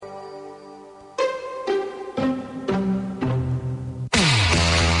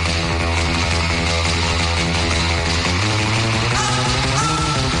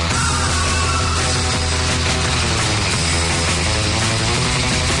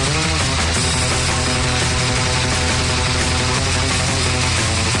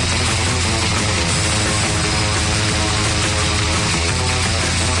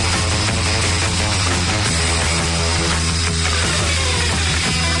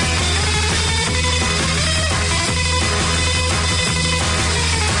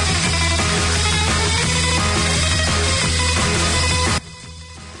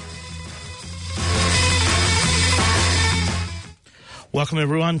Welcome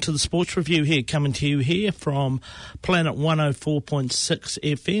everyone to the Sports Review here, coming to you here from Planet 104.6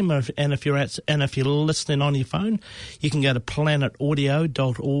 FM. And if you're listening on your phone, you can go to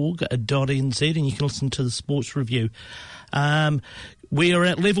planetaudio.org.nz and you can listen to the Sports Review. We are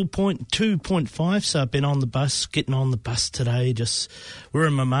at level 2.5, so I've been on the bus, getting on the bus today, just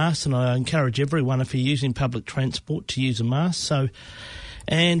wearing my mask, and I encourage everyone, if you're using public transport, to use a mask. So,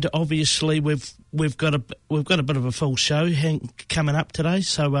 and obviously we've got a bit of a full show coming up today,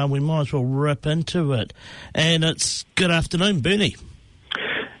 so we might as well rip into it. And it's good afternoon, Bernie.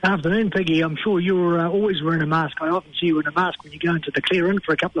 Afternoon, Piggy. I'm sure you're always wearing a mask. I often see you in a mask when you go into the clear-in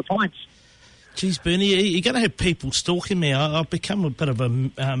for a couple of pints. Geez, Bernie, you're going to have people stalking me. I've become a bit of a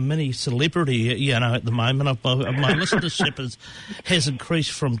mini celebrity, you know, at the moment. My listenership has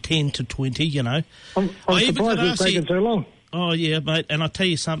increased from 10 to 20, you know. I'm surprised it's taken so long. Oh, yeah, mate, and I'll tell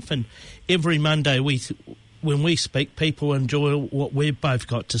you something. Every Monday when we speak, people enjoy what we've both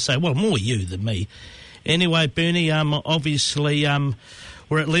got to say. Well, more you than me. Anyway, Bernie, obviously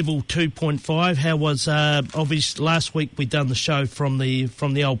we're at level 2.5. How was, obviously, last week we done the show from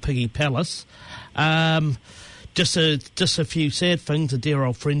the old Piggy Palace. Just a few sad things. A dear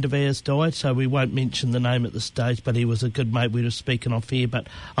old friend of ours died, so we won't mention the name at this stage, but he was a good mate we were speaking of here. But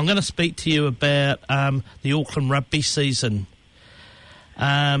I'm going to speak to you about the Auckland rugby season.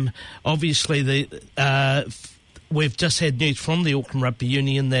 Obviously, we've just had news from the Auckland Rugby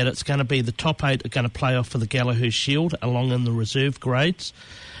Union that it's going to be the top 8 are going to play off for the Gallagher Shield along in the reserve grades.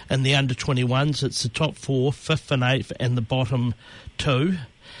 And the under-21s, it's the top 4, 5th and 8th, and the bottom 2.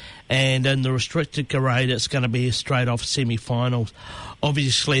 And in the restricted grade, it's going to be a straight-off semi-finals.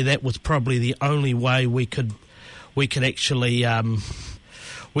 Obviously, that was probably the only way we could actually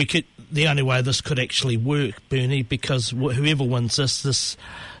the only way this could actually work, Bernie, because whoever wins this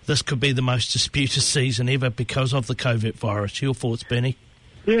could be the most disputed season ever because of the COVID virus. Your thoughts, Bernie?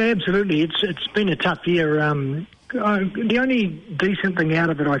 Yeah, absolutely. It's been a tough year. The only decent thing out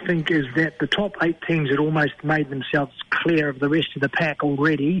of it, I think, is that the top 8 teams had almost made themselves clear of the rest of the pack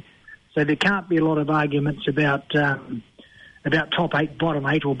already. So there can't be a lot of arguments about top 8, bottom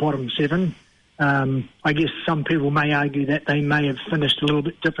 8 or bottom 7. I guess some people may argue that they may have finished a little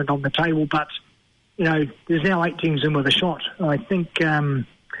bit different on the table, but, you know, there's now 8 teams in with a shot. I think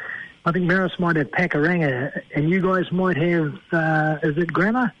Maris might have Pakuranga, and you guys might have, is it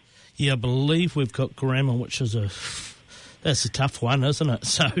Grammar? Yeah, I believe we've got Grammar, which is that's a tough one, isn't it?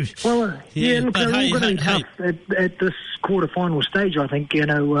 So, well, look, they're all going to be tough at this quarter-final stage, I think. You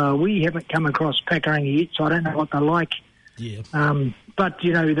know, we haven't come across Pakuranga yet, so I don't know what they're like. Yeah. But,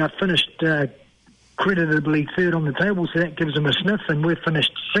 you know, they've finished creditably third on the table, so that gives them a sniff, and we've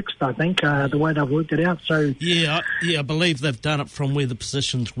finished 6th, I think, the way they've worked it out. So I believe they've done it from where the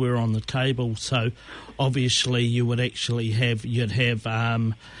positions were on the table. So obviously you'd have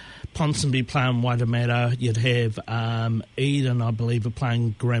Ponsonby playing Waitemata, you'd have Eden, I believe, are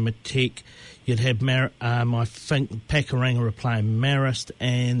playing Grammar Tech, you'd have I think Pakuranga are playing Marist,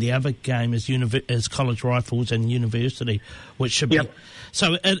 and the other game is College Rifles and University, which should be.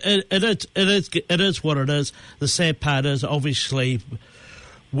 So it is what it is. The sad part is, obviously,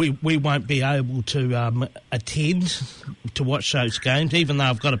 we won't be able to attend to watch those games, even though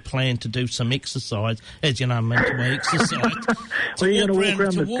I've got a plan to do some exercise. As you know, I'm into my exercise. Well, you're going to walk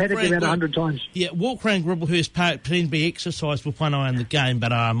around the paddock about 100 times. Yeah, walk around Gribblehurst Park, pretend to be exercise with one eye on the game,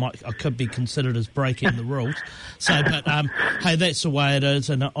 but I could be considered as breaking the rules. So, but hey, that's the way it is,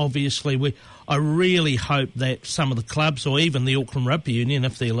 and obviously I really hope that some of the clubs, or even the Auckland Rugby Union,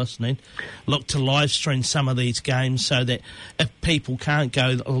 if they're listening, look to live stream some of these games so that if people can't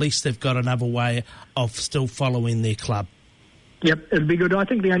go, at least they've got another way of still following their club. Yep, it'd be good. I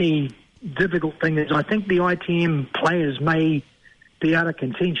think the only difficult thing is I think the ITM players may be out of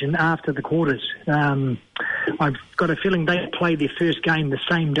contention after the quarters. I've got a feeling they play their first game the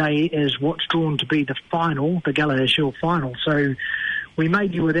same day as what's drawn to be the final, the Gallagher Shield final. So we may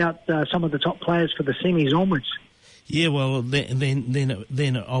be without some of the top players for the semis onwards. Yeah, well,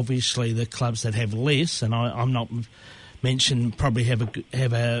 then obviously the clubs that have less, and I'm not mentioned, probably have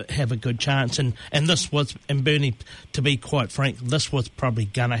a good chance. And this was, and Bernie, to be quite frank, this was probably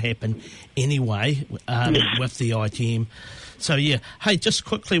going to happen anyway with the ITM. So yeah, hey, just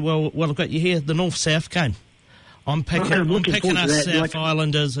quickly, well, I've got you here, the North-South game. I'm picking us South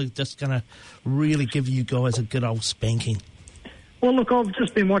Islanders are just going to really give you guys a good old spanking. Well, look, I've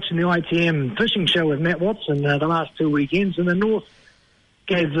just been watching the ITM fishing show with Matt Watson the last 2 weekends, and the North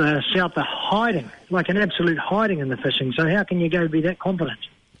gave South a hiding, like an absolute hiding in the fishing. So how can you go be that confident?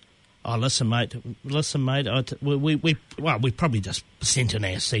 Oh, listen, mate. We probably just sent an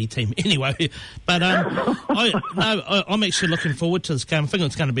our C team anyway. But I'm actually looking forward to this game. I think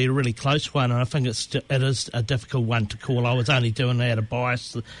it's going to be a really close one, and I think it is a difficult one to call. I was only doing that out of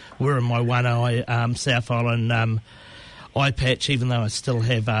bias. We're in my one eye South Island eye patch, even though I still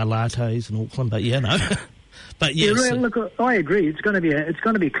have lattes in Auckland. But no. But yes, look, I agree. It's going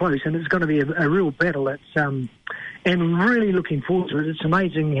to be close, and it's going to be a real battle. It's and really looking forward to it. It's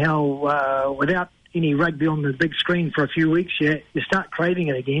amazing how without any rugby on the big screen for a few weeks, you start craving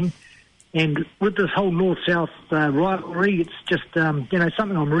it again. And with this whole North-South rivalry, it's just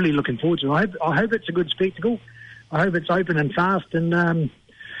something I'm really looking forward to. I hope it's a good spectacle. I hope it's open and fast, and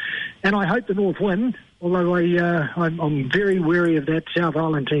I hope the North win. Although I'm very wary of that South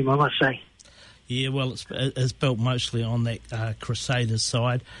Island team, I must say. Yeah, well, it's built mostly on that Crusaders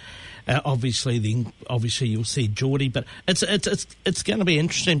side. Obviously you'll see Geordie, but it's going to be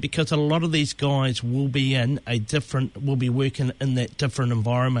interesting because a lot of these guys will be working in that different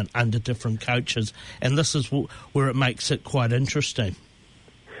environment under different coaches, and this is where it makes it quite interesting.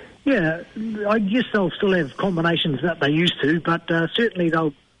 Yeah, I guess they'll still have combinations that they used to, but certainly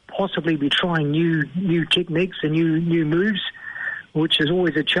they'll possibly be trying new techniques and new moves, which is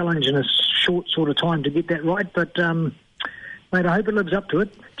always a challenge in a short sort of time to get that right, but mate, I hope it lives up to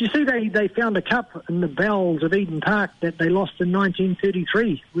it. Do you see they found a cup in the bowels of Eden Park that they lost in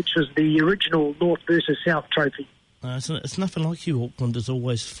 1933, which was the original North versus South trophy? It's nothing like you Aucklanders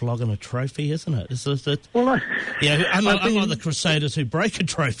always flogging a trophy, isn't it? Unlike the Crusaders who break a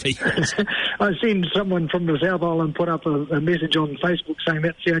trophy. I've seen someone from the South Island put up a message on Facebook saying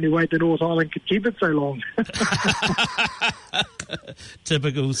that's the only way the North Island could keep it so long.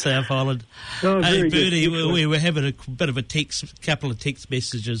 Typical South Island. Oh, hey, Bertie, we were having a bit of a couple of text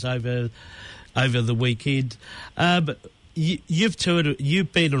messages over the weekend. But you've toured. You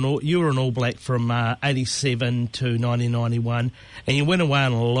were an All Black from 87 to 1991, and you went away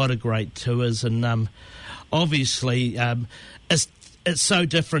on a lot of great tours. And obviously, it's so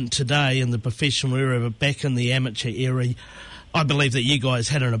different today in the professional era, but back in the amateur era, I believe that you guys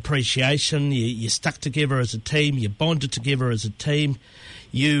had an appreciation. You stuck together as a team. You bonded together as a team.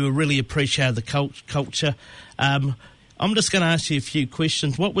 You really appreciated the culture. I'm just going to ask you a few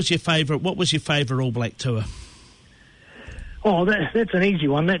questions. What was your favourite All Black tour? Oh, that's an easy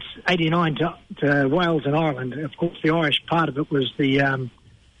one. That's 89 to Wales and Ireland. Of course, the Irish part of it was the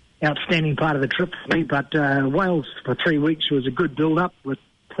outstanding part of the trip for me, but Wales for 3 weeks was a good build-up with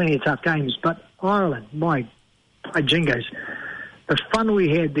plenty of tough games. But Ireland, my jingos, the fun we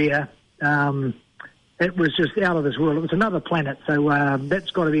had there, it was just out of this world. It was another planet, so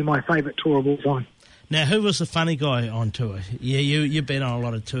that's got to be my favourite tour of all time. Now, who was the funny guy on tour? Yeah, you've been on a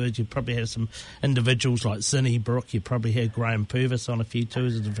lot of tours. You probably had some individuals like Zinny Brook. You probably had Graham Purvis on a few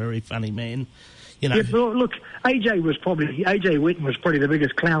tours. He's a very funny man. You know. Yeah, well, look, AJ Wetton was probably the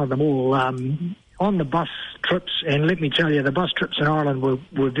biggest clown of them all. On the bus trips, and let me tell you, the bus trips in Ireland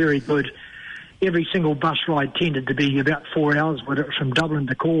were very good. Every single bus ride tended to be about 4 hours, whether it was from Dublin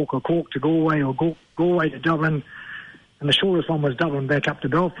to Cork or Cork to Galway or Galway to Dublin. And the shortest one was Dublin back up to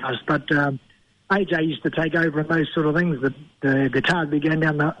Belfast. But AJ used to take over and those sort of things. The guitar would be going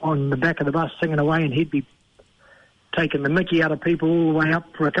down on the back of the bus singing away, and he'd be taking the mickey out of people all the way up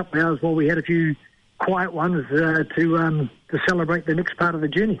for a couple of hours while we had a few quiet ones to celebrate the next part of the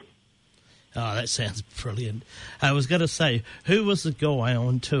journey. Oh, that sounds brilliant. I was going to say, who was the guy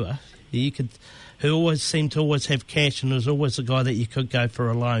on tour who always seemed to always have cash, and was always the guy that you could go for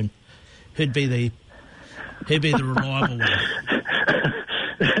a loan? Who'd be the reliable one?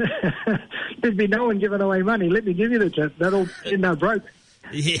 There'd be no one giving away money. Let me give you the tip. That'll end up broke.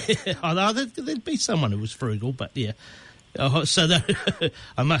 Yeah, there'd be someone who was frugal, but yeah. So that,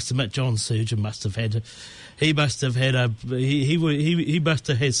 I must admit, John Surgeon must have had. He must have had he must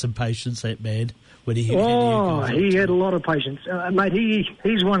have had some patience, that man. When he had a lot of patience, mate.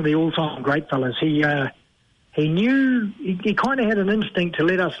 He's one of the all-time great fellas. He knew he kind of had an instinct to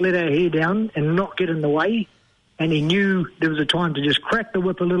let our hair down and not get in the way, and he knew there was a time to just crack the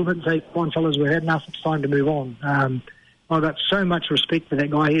whip a little bit and say, "Come on, fellas, we've had enough. It's time to move on." I've got so much respect for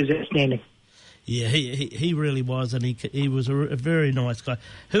that guy. He's outstanding. Yeah, he really was, and he was a very nice guy.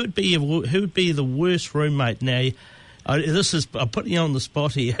 Who would be the worst roommate? Now, I'm putting you on the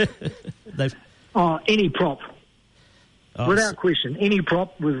spot here. Any prop. Without question, any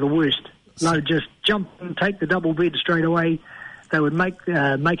prop was the worst. No, just jump and take the double bed straight away. They would make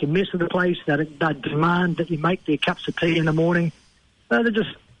a mess of the place. They'd demand that you make their cups of tea in the morning. They're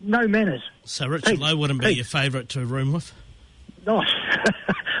just no manners. So Richard Lowe wouldn't be your favourite to room with? Oh,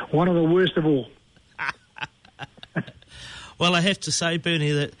 one of the worst of all. Well, I have to say,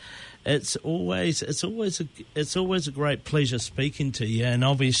 Bernie, that It's always a great pleasure speaking to you, and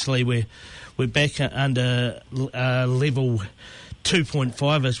obviously we're back under level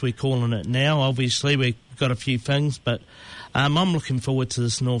 2.5 as we're calling it now. Obviously we've got a few things, but I'm looking forward to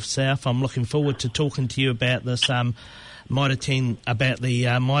this North-South. I'm looking forward to talking to you about this Mitre 10, about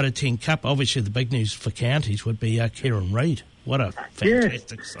the Mitre 10 Cup. Obviously the big news for counties would be Kieran Reid. What a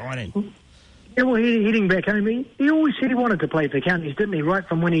fantastic signing. Yeah, well, heading back home, he always said he wanted to play for counties, didn't he, right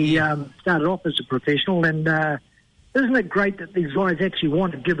from when he started off as a professional? And isn't it great that these guys actually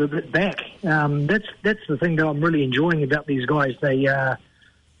want to give a bit back? That's the thing that I'm really enjoying about these guys. They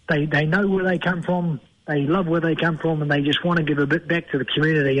know where they come from, they love where they come from, and they just want to give a bit back to the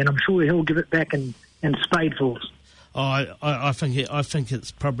community. And I'm sure he'll give it back in spadefuls. I think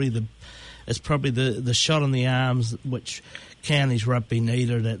it's probably the shot in the arms which counties rugby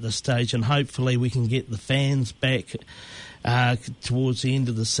needed at this stage, and hopefully we can get the fans back towards the end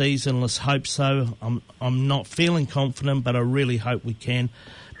of the season. Let's hope so. I'm not feeling confident, but I really hope we can.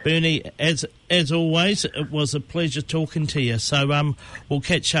 Bernie, as always, it was a pleasure talking to you. So we'll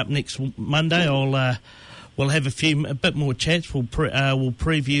catch up next Monday. We'll have a bit more chats. We'll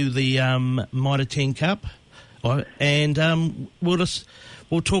preview the Mitre 10 Cup, and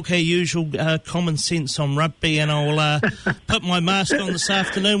we'll talk our usual common sense on rugby, and I'll put my mask on this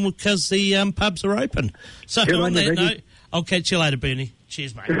afternoon because the pubs are open. So on that note, I'll catch you later, Bernie.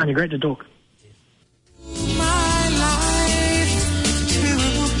 Cheers, mate. Good, great to talk. My life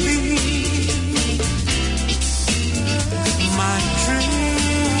will be my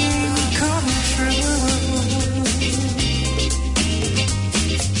dream come true.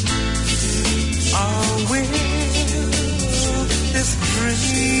 Oh, will this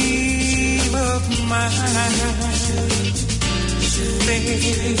dream of mine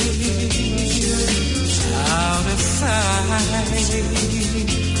fade out of sight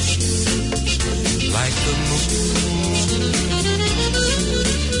like the moon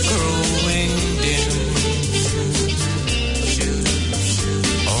growing dim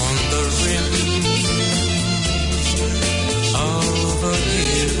on the rim of a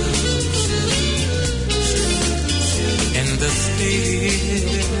hill, in the still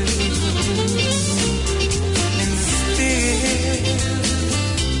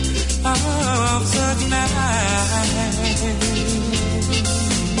of the night.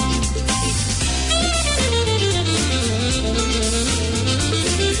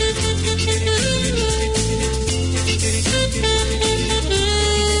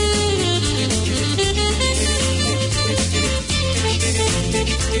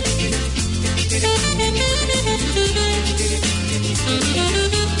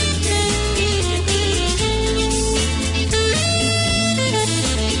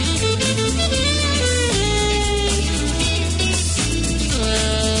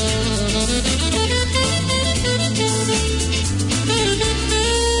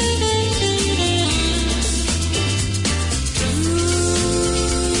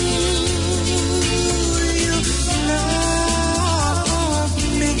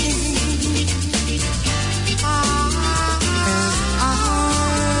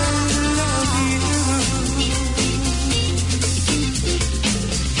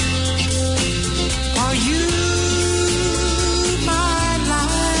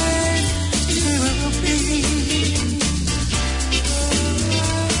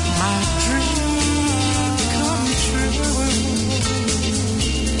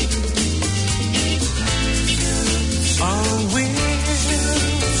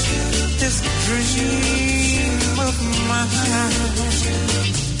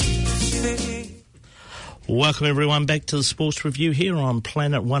 Welcome everyone back to the Sports Review here on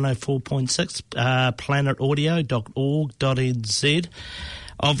Planet 104.6, planetaudio.org.nz.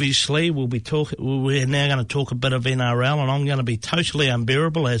 Obviously, we're now going to talk a bit of NRL, and I'm going to be totally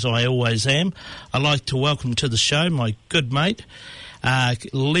unbearable, as I always am. I'd like to welcome to the show my good mate,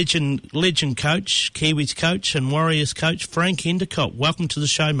 legend coach, Kiwis coach and Warriors coach, Frank Endicott. Welcome to the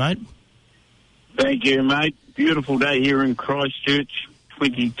show, mate. Thank you, mate. Beautiful day here in Christchurch.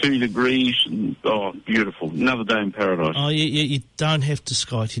 22 degrees, and, beautiful. Another day in paradise. Oh, you don't have to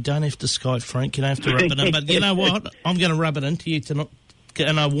skite. You don't have to skite, Frank. You don't have to rub it in. But you know what? I'm going to rub it into you tonight.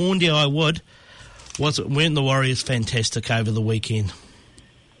 And I warned you I would. Weren't the Warriors fantastic over the weekend?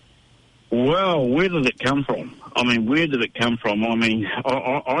 Well, where did it come from? I mean,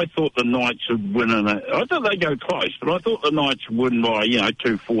 I thought the Knights would win. I thought they'd go close, but I thought the Knights would win by,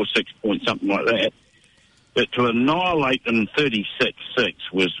 2, 4, 6 points, something like that. But to annihilate them 36-6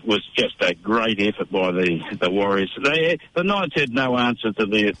 was just a great effort by the Warriors. The Knights had no answer to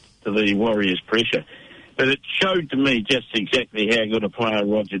the Warriors' pressure. But it showed to me just exactly how good a player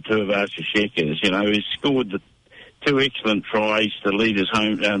Roger Tuivasa-Sheck is. You know, he's scored the 2 excellent tries to lead his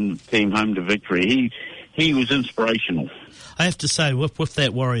team home to victory. He was inspirational. I have to say, with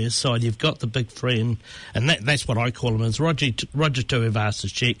that Warriors side, you've got the big three, and that's what I call them, is Roger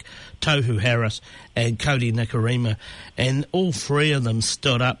Tuivasa-Sheck, Tohu Harris, and Cody Nikorima, and all three of them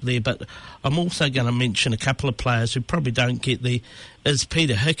stood up there. But I'm also going to mention a couple of players who probably don't get is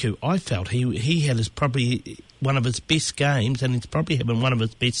Peter Hiku. I felt he had probably one of his best games, and he's probably having one of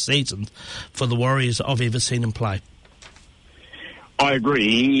his best seasons for the Warriors I've ever seen him play. I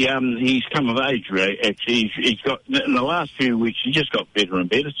agree. He's come of age, actually. He's got, in the last few weeks, he just got better and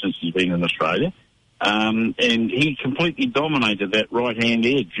better since he's been in Australia. And he completely dominated that right-hand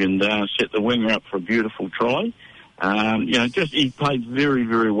edge and set the winger up for a beautiful try. He played very,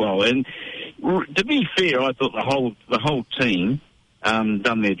 very well. And to be fair, I thought the whole team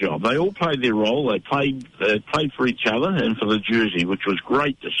done their job. They all played their role. They played for each other and for the jersey, which was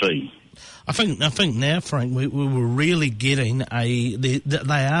great to see. I think now, Frank, we were really getting they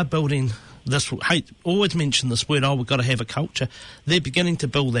are building this. Hey, always mention this word. We've got to have a culture. They're beginning to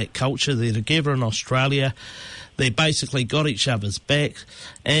build that culture. They're together in Australia. They basically got each other's back,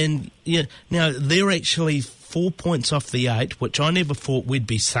 and now they're actually 4 points off the 8, which I never thought we'd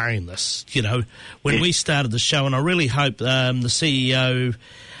be saying this. When we started the show, and I really hope the CEO.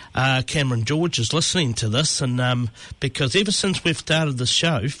 Cameron George is listening to this, and because ever since we've started the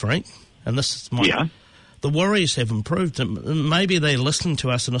show, Frank, and this is the Warriors have improved, and maybe they're listening to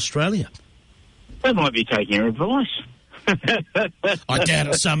us in Australia. They might be taking our advice. I doubt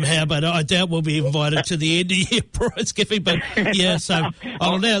it somehow, but I doubt we'll be invited to the end of year prize giving. But so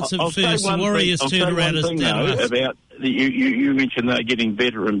I'll announce it first. The Warriors turn around as about you mentioned they're getting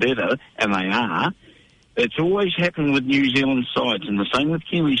better and better, and they are. It's always happened with New Zealand sides, and the same with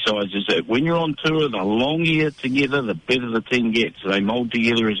Kiwi sides, is that when you're on tour, the longer you're together, the better the team gets. They mould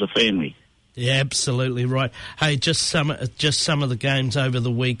together as a family. Yeah, absolutely right. Hey, just some of the games over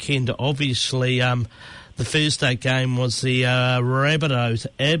the weekend. Obviously, the Thursday game was the Rabbitohs.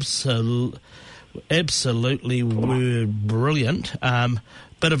 Absolutely were brilliant.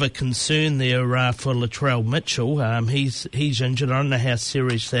 Bit of a concern there for Latrell Mitchell. He's injured. I don't know how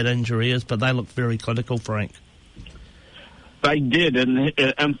serious that injury is, but they look very clinical, Frank. They did, and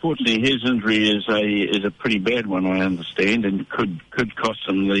unfortunately, his injury is a pretty bad one, I understand, and could cost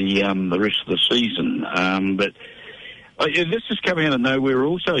them the rest of the season. But this is coming out of nowhere.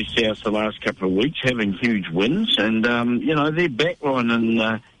 Also, South the last couple of weeks having huge wins, and their backline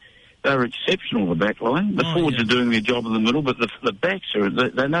and. They're exceptional, the back line. The forwards are doing their job in the middle, but the backs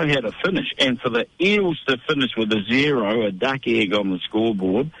they know how to finish. And for the Eels to finish with a 0, a duck egg on the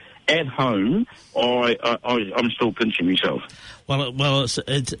scoreboard at home, I'm still pinching myself. Well,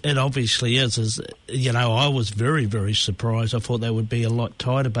 it obviously is. I was very, very surprised. I thought they would be a lot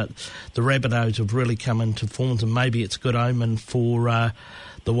tighter, but the Rabbitohs have really come into form, and maybe it's a good omen for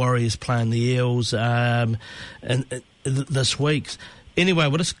the Warriors playing the Eels this week. Anyway,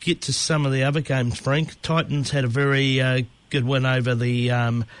 we'll just get to some of the other games, Frank. Titans had a very good win over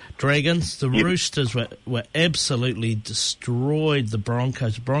the Dragons. The Roosters were absolutely destroyed the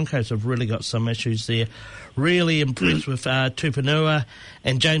Broncos. The Broncos have really got some issues there. Really impressed with Tupanua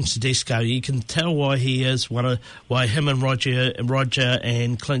and James Tedesco. You can tell why he is why him and Roger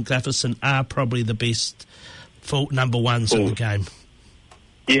and Clint Gutherson are probably the best number ones in the game.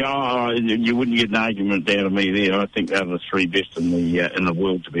 Yeah, you wouldn't get an argument out of me there. I think they're the 3 best in the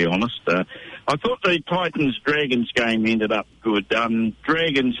world, to be honest. I thought the Titans-Dragons game ended up good.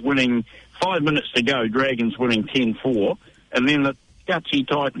 Dragons winning 5 minutes to go. Dragons winning 10-4, and then the gutsy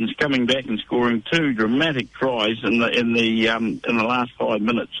Titans coming back and scoring 2 dramatic tries in the last 5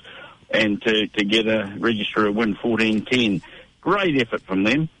 minutes, and to register a win 14-10. Great effort from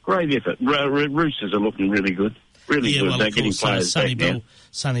them. Great effort. Roosters are looking really good. Really good. Well, they're getting players back now.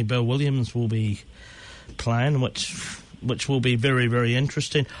 Sonny Bill Williams will be playing, which will be very, very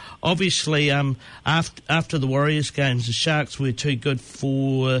interesting. Obviously, after the Warriors games, the Sharks were too good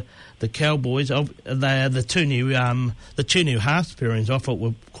for the Cowboys. They are the two new half pairings I thought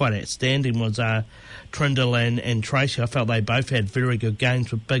were quite outstanding was Trindle and Tracy. I felt they both had very good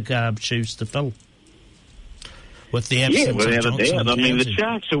games with big shoes to fill. With the absence without of a doubt. I mean, the Johnson.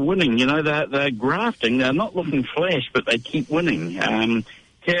 Sharks are winning. They're grafting. They're not looking flash, but they keep winning.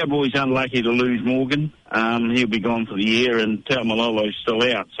 Cowboys unlucky to lose Morgan. He'll be gone for the year, and Taumalolo's still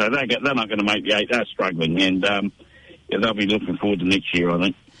out. So they're not going to make the 8. They're struggling, and they'll be looking forward to next year, I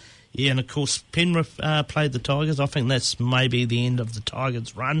think. Yeah, and of course, Penrith played the Tigers. I think that's maybe the end of the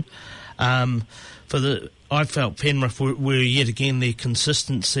Tigers' run. I felt Penrith were yet again, their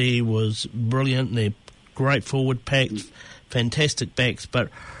consistency was brilliant. Their great forward packs, fantastic backs, but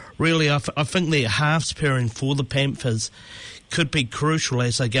really I think their halves pairing for the Panthers could be crucial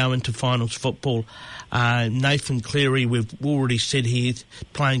as they go into finals football. Nathan Cleary, we've already said he's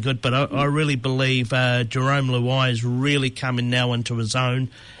playing good, but I really believe Jerome Luai is really coming now into his own.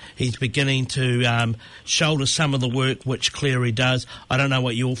 He's beginning to shoulder some of the work which Cleary does. I don't know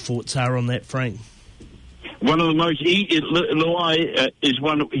what your thoughts are on that, Frank. One of the most, Luai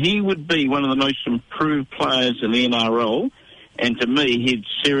he would be one of the most improved players in the NRL, and to me, he'd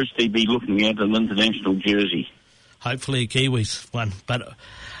seriously be looking at an international jersey. Hopefully a Kiwis one, but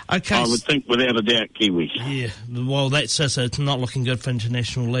okay. I would think without a doubt Kiwis. Yeah, well, that's just, it's not looking good for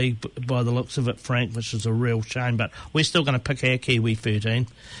International League by the looks of it, Frank, which is a real shame, but we're still going to pick our Kiwi 13.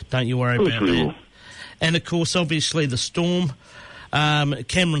 Don't you worry about that. And, of course, obviously the Storm,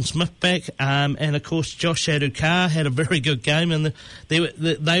 Cameron Smith back, and, of course, Josh Adokar had a very good game, and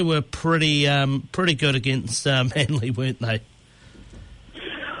they were pretty good against Manly, weren't they?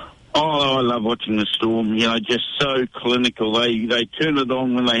 Oh, I love watching the Storm. You know, just so clinical. They turn it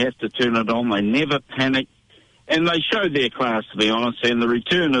on when they have to turn it on. They never panic. And they showed their class, to be honest. And the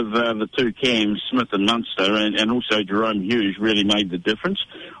return of the two Cams, Smith and Munster, and also Jerome Hughes, really made the difference.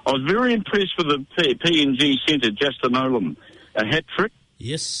 I was very impressed with the PNG centre, Justin Olam. A hat-trick.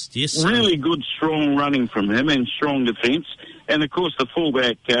 Yes. Really good, strong running from him and strong defence. And, of course, the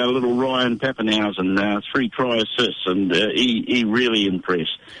fullback, little Ryan Pappenhausen, 3 try assists, and he really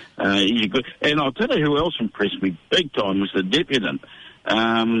impressed. He's a good. And I'll tell you who else impressed me big time was the debutant,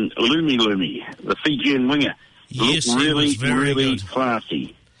 Lumi, the Fijian winger. Yes, really, he was very really good.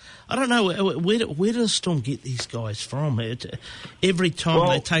 classy. I don't know, where does Storm get these guys from? Every time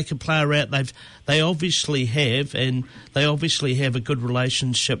they take a player out, they obviously have a good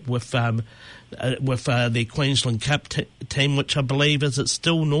relationship with the Queensland Cup team, which I believe is it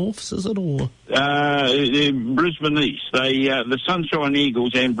still Norths, is it, or Brisbane East? The Sunshine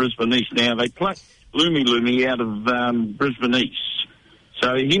Eagles and Brisbane East. Now they plucked Lumi out of Brisbane East.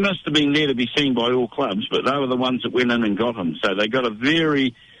 So he must have been there to be seen by all clubs, but they were the ones that went in and got him. So they got a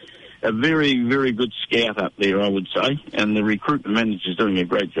very, very good scout up there, I would say, and the recruitment manager's doing a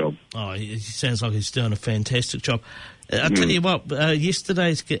great job. Oh, he sounds like he's doing a fantastic job. I'll tell you what,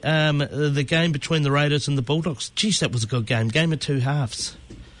 yesterday's the game between the Raiders and the Bulldogs, geez, that was a good game. Game of two halves.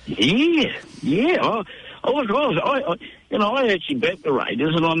 Yeah. I actually backed the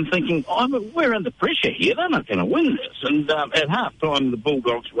Raiders, and I'm thinking, we're under pressure here. They're not going to win this. And at half time, the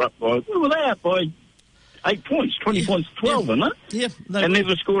Bulldogs were up by 8 points, 20 points to 12, isn't it? Yeah. And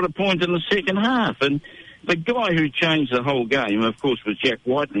never scored a point in the second half. And the guy who changed the whole game, of course, was Jack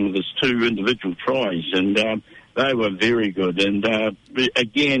Whiten with his 2 individual tries, and they were very good. And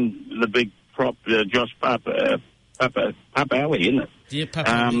again, the big prop, Josh Papaali, isn't it? Yeah,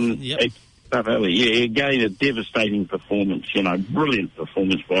 Papaali. Yep. Papaali, yeah, again, a devastating performance. Brilliant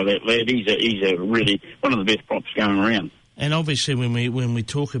performance by that lad. He's a really one of the best props going around. And obviously, when we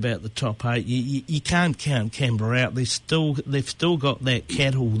talk about the top 8, you can't count Canberra out. They've still got that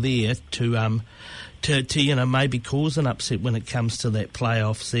cattle there to maybe cause an upset when it comes to that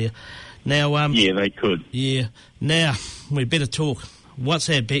playoffs there. Now, yeah, they could. Yeah. Now we better talk. What's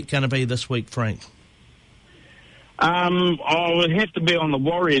our bet going to be this week, Frank? I would have to be on the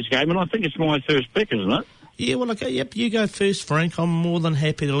Warriors game, and I think it's my first pick, isn't it? Yeah. Well, okay. Yep. You go first, Frank. I'm more than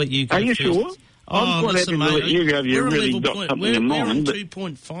happy to let you go. Are you first. Sure? I'm quite happy to let you go. You really got something in mind. We're on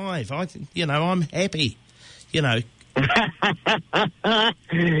 2.5. I'm happy.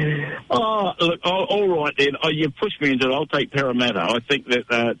 Oh, look, all right then. You pushed me into it. I'll take Parramatta. I think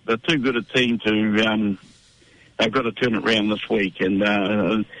that they're too good a team to. They've got to turn it around this week, and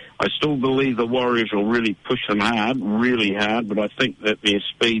I still believe the Warriors will really push them really hard. But I think that their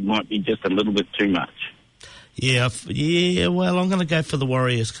speed might be just a little bit too much. Yeah. Well, I'm going to go for the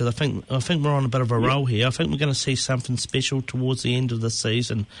Warriors because I think we're on a bit of a roll here. I think we're going to see something special towards the end of the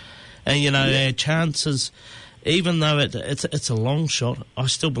season, and our chances. Even though it's a long shot, I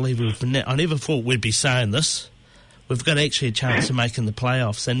still believe I never thought we'd be saying this. We've got actually a chance of making the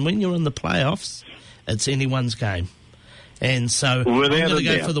playoffs, and when you're in the playoffs, it's anyone's game. And so I'm going to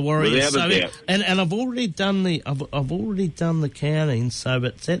go for the Warriors. And I've already done the counting. So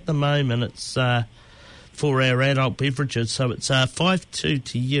it's at the moment it's for our adult beverages. So it's 5-2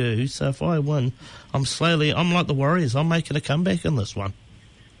 to you. So if I win, I'm like the Warriors. I'm making a comeback in this one.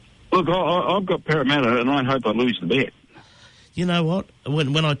 Look, I've got Parramatta, and I hope I lose the bet. you know what?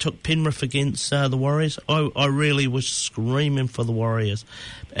 When I took Penrith against the Warriors, I really was screaming for the Warriors.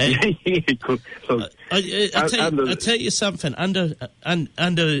 And I tell you something. Under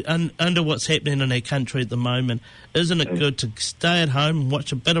what's happening in our country at the moment, isn't it good to stay at home and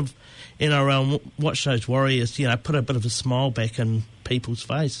watch a bit of NRL and watch those Warriors? You know, put a bit of a smile back in people's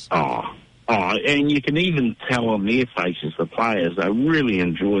face. Oh, and you can even tell on their faces, the players are really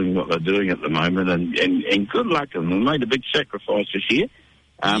enjoying what they're doing at the moment, and good luck to them. They made a big sacrifice this year.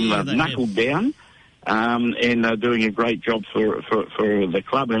 They've knuckled down, and they're doing a great job for the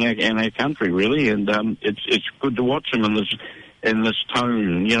club and our country, really. And it's good to watch them in this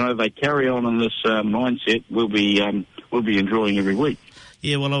tone. You know, they carry on in this mindset. We'll be enjoying every week.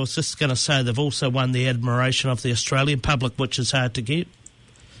 Yeah, well, I was just going to say they've also won the admiration of the Australian public, which is hard to get.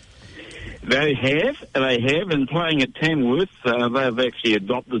 They have, and playing at Tamworth, they've actually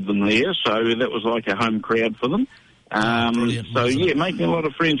adopted them there, so that was like a home crowd for them. Making a lot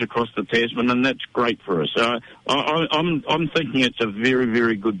of friends across the Tasman, and that's great for us. I'm thinking it's a very,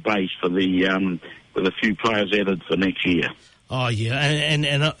 very good base for with a few players added for next year. Oh yeah,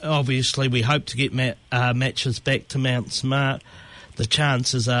 and obviously we hope to get matches back to Mount Smart. The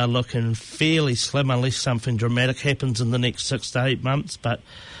chances are looking fairly slim unless something dramatic happens in the next 6 to 8 months, but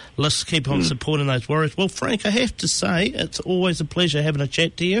let's keep on supporting those Warriors. Well, Frank, I have to say, it's always a pleasure having a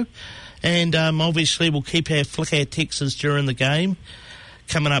chat to you. And obviously we'll flick our texts during the game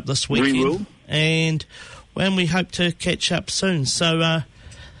coming up this weekend. We will. And we hope to catch up soon. So,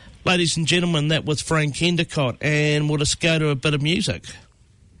 ladies and gentlemen, that was Frank Endicott. And we'll just go to a bit of music.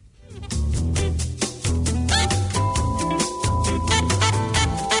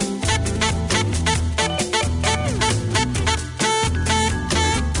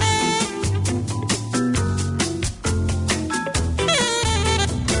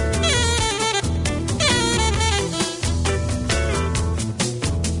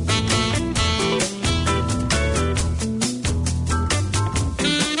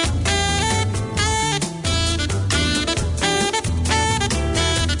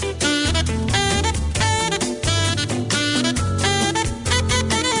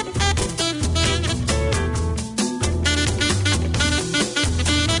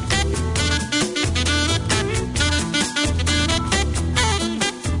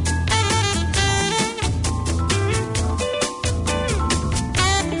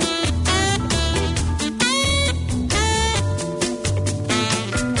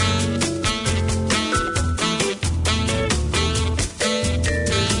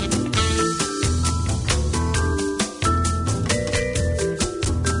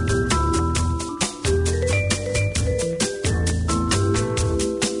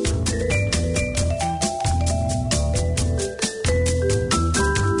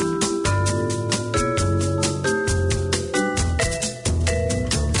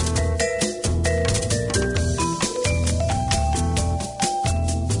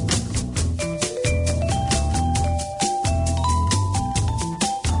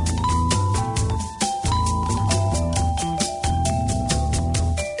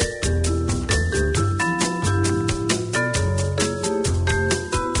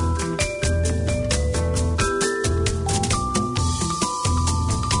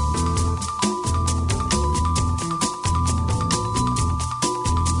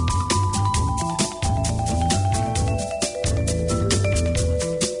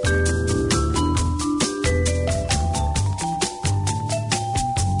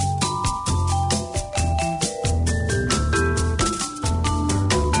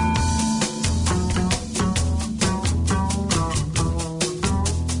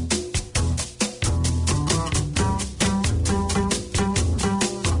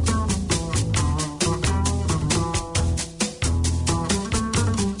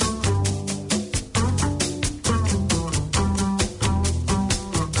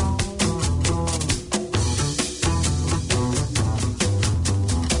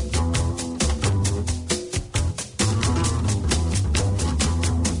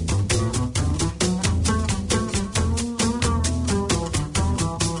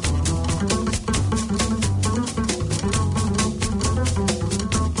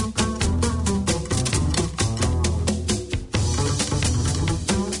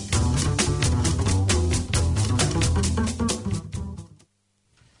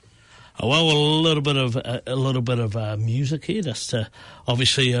 Well, a little bit of music here. Just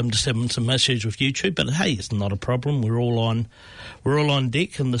obviously, just having some issues with YouTube, but hey, it's not a problem. We're all on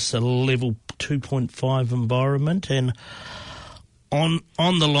deck in this level 2.5 environment, and on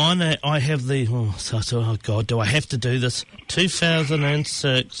the line I have the oh God, do I have to do this?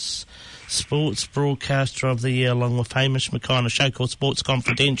 2006 Sports Broadcaster of the Year, along with Hamish McConn, a show called Sports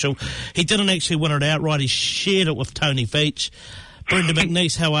Confidential. He didn't actually win it outright. He shared it with Tony Veach. Brendan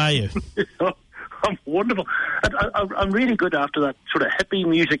McNeese, how are you? I'm wonderful. I'm really good after that sort of hippie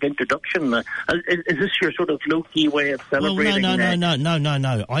music introduction. Is this your sort of low-key way of celebrating? Well,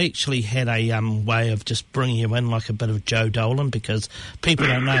 no. I actually had a way of just bringing you in like a bit of Joe Dolan, because people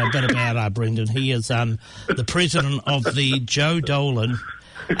don't know a bit about Brendan. He is the president of the Joe Dolan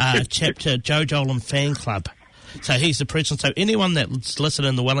chapter, Joe Dolan fan club. So he's the president. So anyone that's listening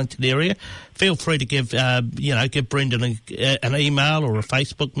in the Wellington area, feel free to give Brendan an email or a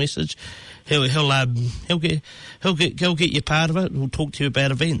Facebook message. He'll get you part of it. We'll talk to you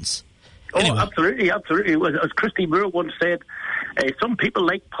about events. Anyway. Oh, absolutely. As Christy Moore once said, some people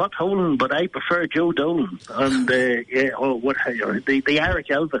like potholing, but I prefer Joe Dolan and the Irish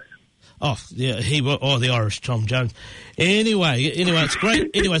Elvis. Oh, yeah, the Irish Tom Jones. Anyway, it's great.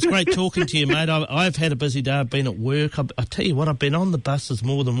 It's great talking to you, mate. I've had a busy day. I've been at work. I tell you what, I've been on the buses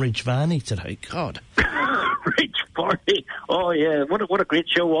more than Reg Varney today. God. Reg Varney. Oh yeah, what a great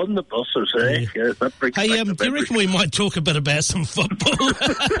show on the buses, eh? Yeah. Yes, that brings do you reckon we might talk a bit about some football?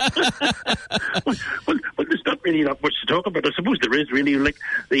 well, there's not really that much to talk about. I suppose there is really, like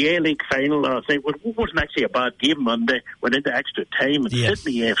the A-League final last night. It wasn't actually a bad game, and they went into extra time. And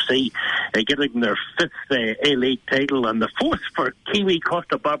Sydney FC getting their 5th A-League title and the 4th for Kiwi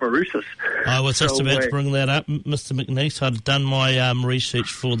Costa Barbarouses. I was just about to bring that up, Mr. McNeese. I'd done my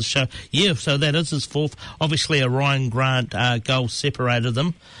research for the show. Yeah, so that is his 4th. Obviously, a Ryan Grant goal separated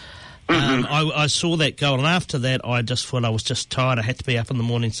them. I saw that goal, and after that, I just thought I was just tired. I had to be up in the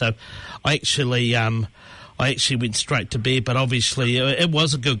morning, so I actually went straight to bed. But obviously, it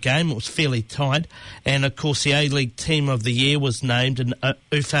was a good game. It was fairly tight, and of course, the A-League Team of the Year was named, and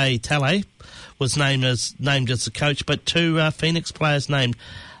Ufe Tale was named as the coach. But 2 Phoenix players named,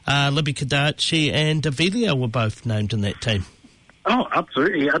 Libby Kadachi and Davilia, were both named in that team. Oh,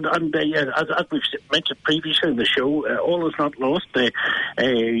 absolutely. And as we've mentioned previously in the show, all is not lost.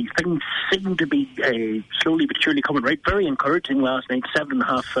 Things seem to be slowly but surely coming right. Very encouraging last night.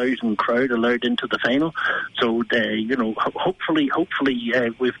 7,500 crowd allowed into the final. So, hopefully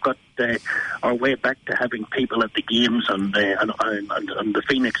we've got our way back to having people at the games and the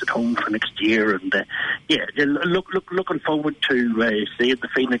Phoenix at home for next year. And looking forward to seeing the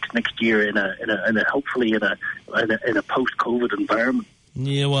Phoenix next year in a hopefully in a post-COVID environment.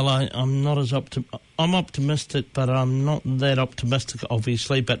 Yeah, well, I'm not as I'm optimistic, but I'm not that optimistic,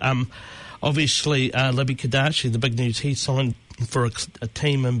 obviously. But obviously, Libby Kadachi, the big news, he signed for a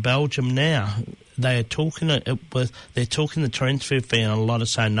team in Belgium now. They're talking the transfer fee, and a lot are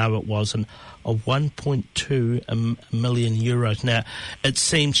saying no, it wasn't, of 1.2 million euros. Now, it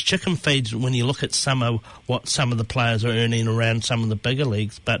seems chicken feed when you look at what some of the players are earning around some of the bigger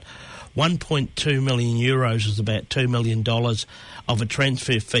leagues, but 1.2 million euros is about $2 million of a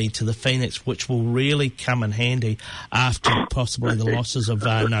transfer fee to the Phoenix, which will really come in handy after possibly the losses of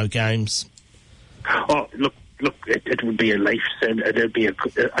no games. Oh, look, it would be a life send. It would be a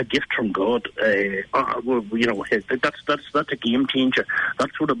gift from God. That's a game changer. That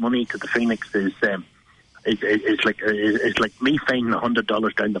sort of money to the Phoenix is like me finding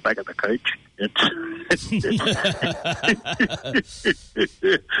 $100 down the back of the couch. Let's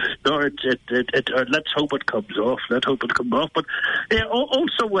hope it comes off. But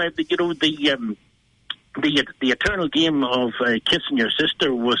also, the eternal game of kissing your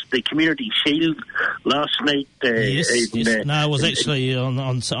sister was the Community Shield last night. Yes. No, it was actually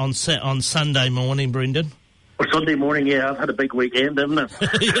on Sunday morning, Brendan. Sunday morning, yeah, I've had a big weekend, haven't I?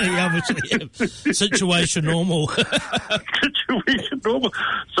 yeah, obviously. Yeah. Situation normal. Situation normal.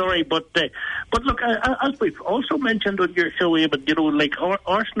 Sorry, but look, as we've also mentioned on your show, but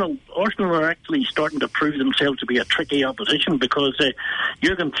Arsenal are actually starting to prove themselves to be a tricky opposition, because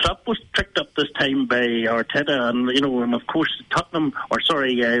Jurgen Klopp was tricked up this time by Arteta, and of course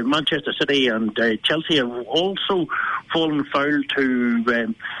Manchester City and Chelsea have also fallen foul to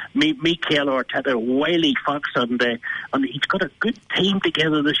Mikel Arteta, wily fox. And he's got a good team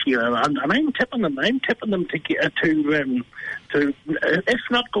together this year, and I'm tipping them to if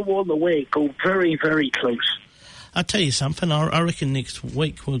not go all the way, go very, very close. I'll tell you something. I reckon next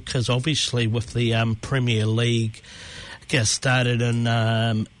week, because obviously with the Premier League started in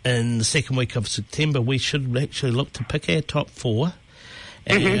the second week of September, we should actually look to pick our top 4.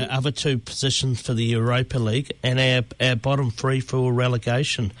 our other two positions for the Europa League, and our bottom three for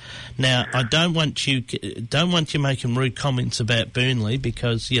relegation. Now, I don't want you making rude comments about Burnley,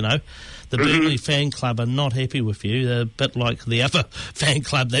 because the Burnley fan club are not happy with you. They're a bit like the other fan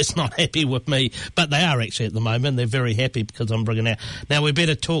club that's not happy with me, but they are actually at the moment. They're very happy because I'm bringing out. Now, we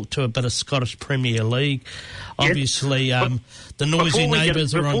better talk to a bit of Scottish Premier League. Obviously, the noisy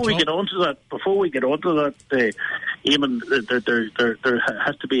neighbours are on top. Before we get on to that, Eamon, there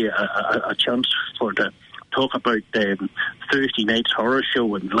has to be a chance to talk about Thursday night's horror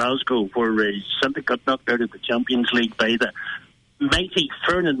show in Glasgow, where Celtic got knocked out of the Champions League by the mighty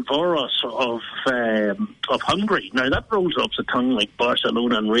Ferencváros of Hungary. Now that rolls off the tongue like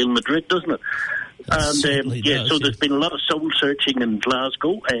Barcelona and Real Madrid, doesn't it? And so there's been a lot of soul searching in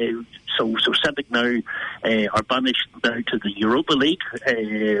Glasgow. So Celtic now are banished now to the Europa League,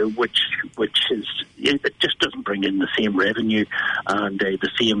 which is, it just doesn't bring in the same revenue and the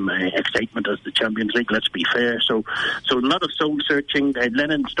same excitement as the Champions League. Let's be fair. So a lot of soul searching. Neil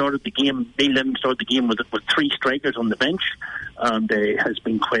Lennon started the game with three strikers on the bench, and has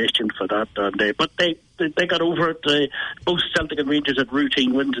been questioned for that. And but they got over it. Both Celtic and Rangers had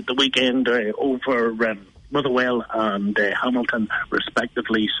routine wins at the weekend over Motherwell and Hamilton,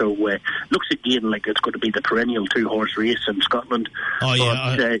 respectively. So looks again like it's going to be the perennial two-horse race in Scotland. Oh,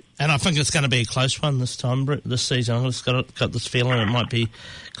 yeah. And I think it's going to be a close one this time, this season. I've just got this feeling it might be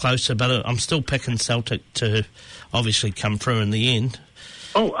closer, but I'm still picking Celtic to obviously come through in the end.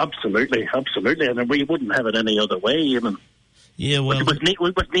 Oh, absolutely. And we wouldn't have it any other way, even. Yeah, well, with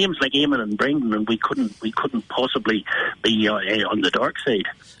names like Eamon and Brendan, and we couldn't possibly be on the dark side.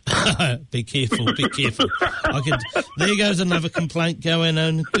 Be careful. There goes another complaint going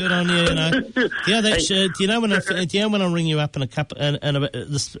on. Good on you. Yeah, that's. Do you know when I ring you up in a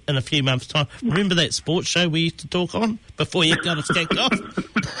few months' time? Remember that sports show we used to talk on before you got us kicked off?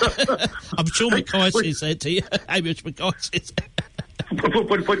 I'm sure Mackay says that to you. Hamish Mackay says that.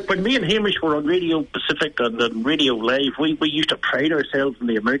 When me and Hamish were on Radio Pacific and on Radio Live, we used to pride ourselves in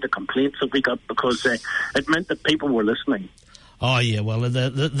the amount of complaints that we got, because it meant that people were listening. Oh yeah, well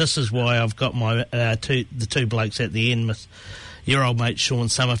this is why I've got my the two blokes at the end, your old mate Sean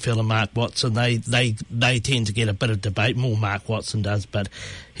Summerfield and Mark Watson. They tend to get a bit of debate, more Mark Watson does, but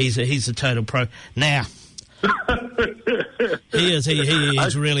he's a total pro. Now he is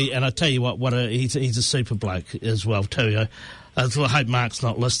really, and I tell you what he's a super bloke as well too. I hope Mark's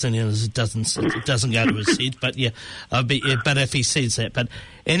not listening and it doesn't go to his head, but but if he says that. But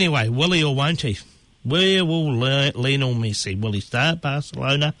anyway, will he or won't he? Where will Lionel Messi? Will he stay at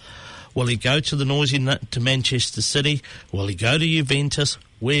Barcelona? Will he go to the noisy to Manchester City? Will he go to Juventus?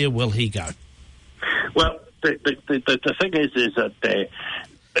 Where will he go? Well, the thing is that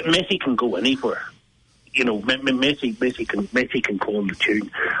Messi can go anywhere. Messi can call the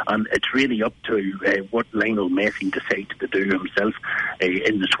tune, and it's really up to what Lionel Messi decides to do himself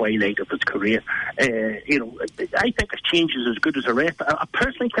in the twilight of his career. I think his change is as good as the rest. I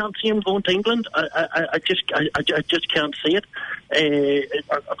personally can't see him going to England. I just can't see it.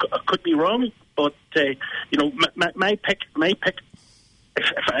 I could be wrong, but my pick.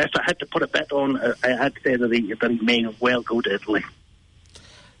 If I had to put a bet on, I'd say that he may well go to Italy.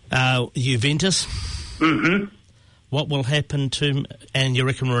 Juventus. Mm-hmm. What will happen to, and you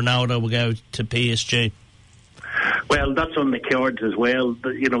reckon Ronaldo will go to PSG? Well, that's on the cards as well.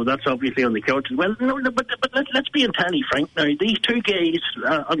 That's obviously on the cards as well. But let's be entirely frank now. These two guys,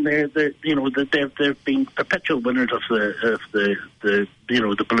 they've been perpetual winners of the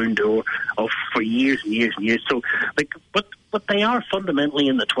Ballon d'Or for years and years and years. So, but they are fundamentally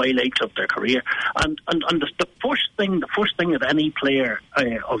in the twilight of their career, and the first thing that any player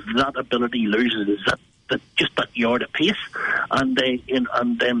of that ability loses is that that yard of pace, and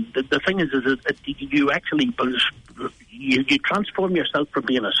the thing is that you actually you transform yourself from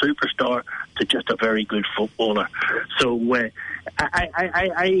being a superstar to just a very good footballer. So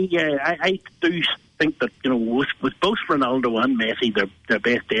I do think that with both Ronaldo and Messi, their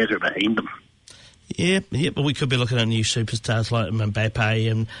best days are behind them. Yeah, but we could be looking at new superstars like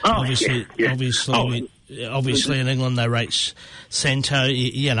Mbappe, and obviously in England they rate Santo.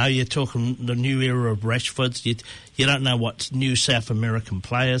 You're talking the new era of Rashfords. You don't know what new South American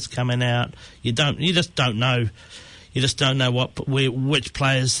players coming out. You just don't know. You just don't know which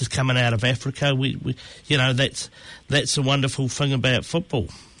players is coming out of Africa. That's a wonderful thing about football.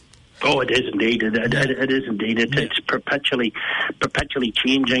 Oh, it is indeed. It is indeed. It's perpetually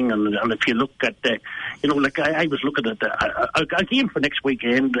changing. And if you look at the, like I was looking at a game for next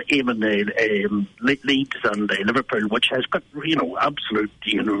weekend, even Leeds and Liverpool, which has got absolute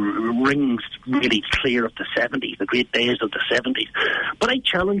rings really clear of the 70s, the great days of the 70s. But I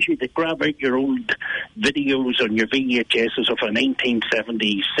challenge you to grab out your old videos on your VHSs of a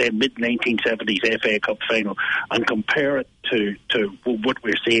 1970s, mid 1970s FA Cup final, and compare it to what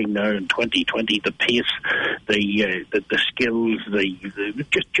we're seeing now in 2020. The pace, the skills,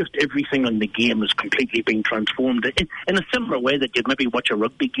 just everything on the game is completely being transformed in a similar way that you'd maybe watch a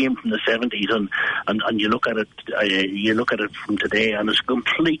rugby game from the 70s and you look at it from today, and it's a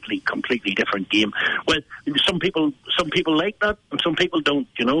completely different game. Well, some people like that and some people don't,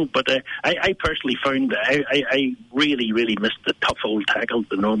 but I personally found I really missed the tough old tackles,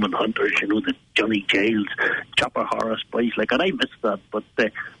 the Norman Hunters, the Johnny Giles, Chopper Horace boys, and I missed that, but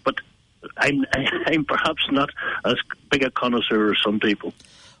I'm perhaps not as big a connoisseur as some people.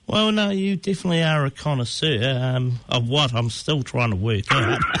 Well, no, you definitely are a connoisseur of what I'm still trying to work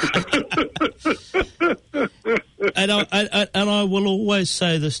out. And I will always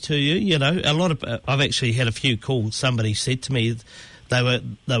say this to you. I've actually had a few calls. Somebody said to me they were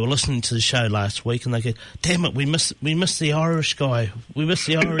listening to the show last week, and they go, "Damn it, we missed the Irish guy. We missed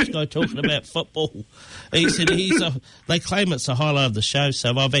the Irish guy talking about football." He said they claim it's a highlight of the show,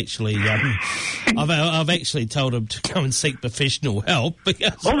 so I've actually I've actually told him to go and seek professional help.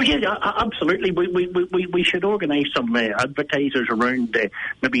 Because Absolutely. We should organise some advertisers around.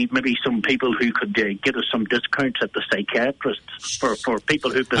 Maybe some people who could get us some discounts at the psychiatrists for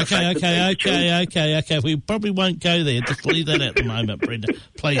people who've been Okay. We probably won't go there. Just leave that at the moment, Brenda.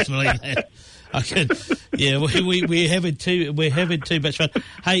 Please leave that. We're having too much fun.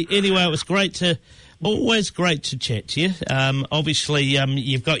 Hey, anyway, it was always great to chat to you. Obviously,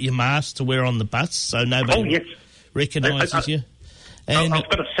 you've got your mask to wear on the bus, so nobody recognises you. And I've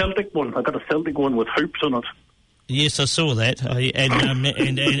got a Celtic one. I've got a Celtic one with hoops on it. Yes, I saw that. And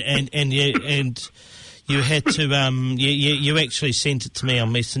you had to. You actually sent it to me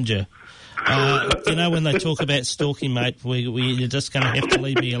on Messenger. When they talk about stalking, mate, you're just going to have to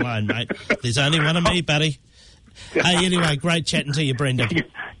leave me alone, mate. There's only one of me, buddy. Hey, anyway, great chatting to you, Brendan.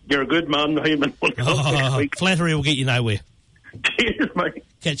 You're a good man, Raymond. Flattery will get you nowhere. Cheers, mate.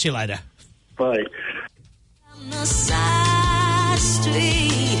 Catch you later. Bye. On the side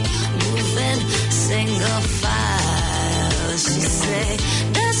street, moving single file, she say,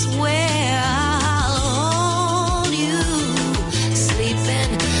 that's where I'll own you,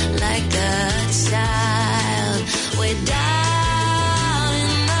 sleeping like a child, way down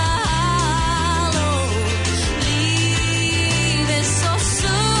in the hollow, leaving so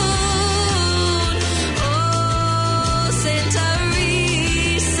soon. Oh, Saint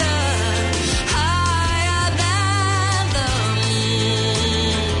Teresa, higher than the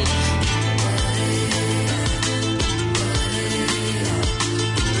moon.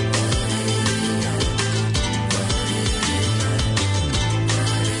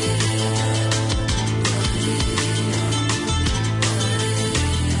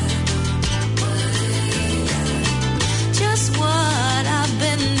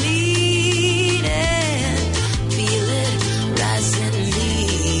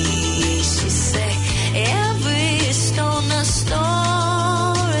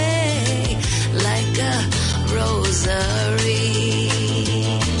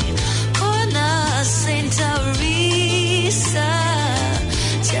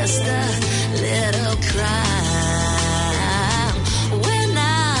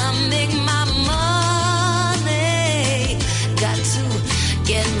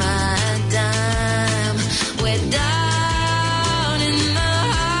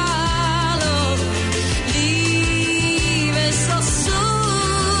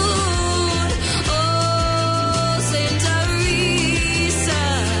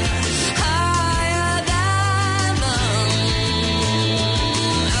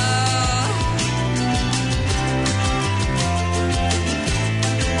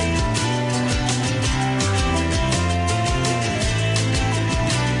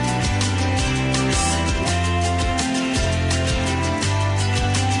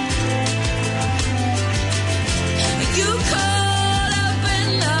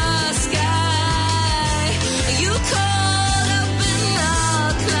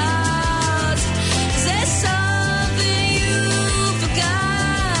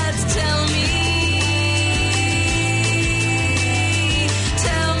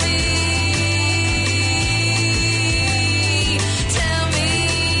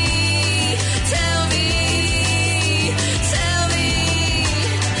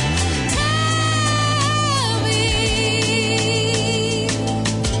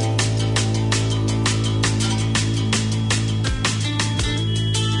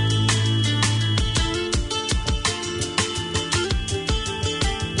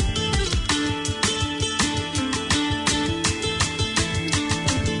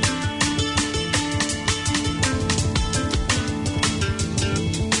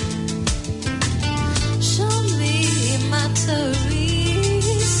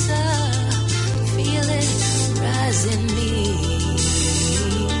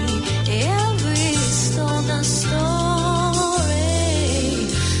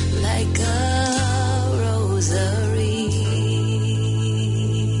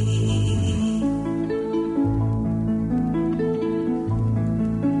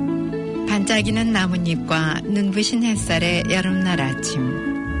 반짝이는 나뭇잎과 눈부신 햇살의 여름날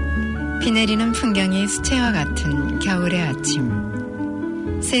아침. 비 내리는 풍경이 수채화 같은 겨울의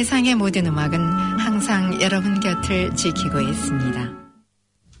아침. 세상의 모든 음악은 항상 여러분 곁을 지키고 있습니다.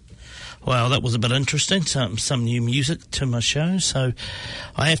 Well, that was a bit interesting. Some new music to my show. So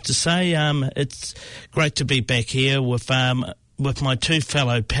I have to say, it's great to be back here with my two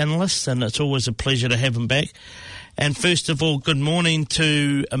fellow panellists, and it's always a pleasure to have them back. And first of all, good morning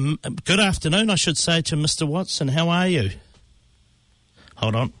to, good afternoon, I should say, to Mr. Watson. How are you?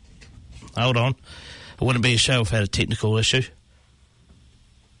 Hold on. It wouldn't be a show without a technical issue.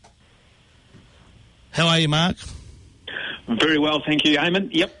 How are you, Mark? Very well, thank you, Eamon.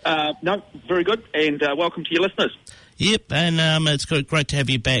 Yep, no, very good, and welcome to your listeners. Yep, and it's great to have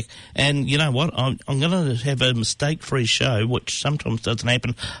you back. And you know what? I'm going to have a mistake-free show, which sometimes doesn't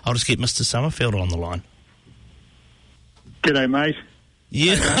happen. I'll just get Mr. Summerfield on the line. G'day, mate.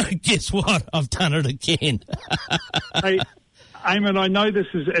 Yeah, guess what? I've done it again. Hey, Eamon, I know this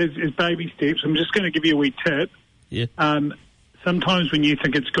is baby steps. I'm just going to give you a wee tip. Yeah. Sometimes when you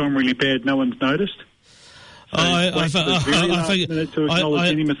think it's gone really bad, no one's noticed. So I think to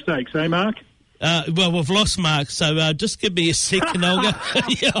acknowledge any mistakes, eh, Mark? Well, we've lost Mark, so just give me a second. I'll go.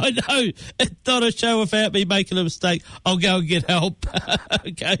 Yeah, I know. It's not a show without me making a mistake. I'll go and get help.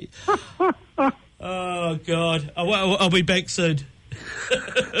 Okay. Oh, God. I'll be back soon.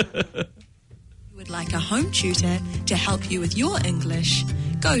 Would like a home tutor to help you with your English?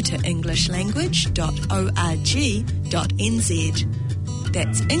 Go to englishlanguage.org.nz.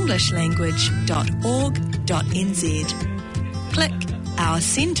 That's englishlanguage.org.nz. Click Our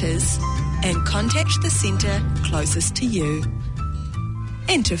Centres and contact the centre closest to you.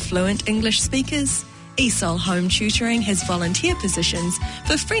 And to fluent English speakers, ESOL Home Tutoring has volunteer positions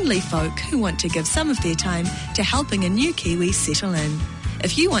for friendly folk who want to give some of their time to helping a new Kiwi settle in.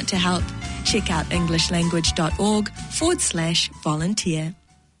 If you want to help, check out englishlanguage.org/volunteer.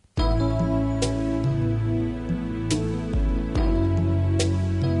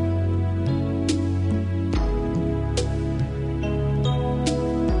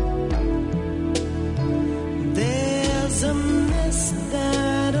 There's a mist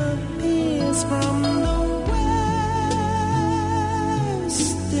that appears from the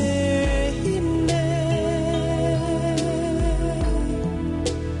west evening,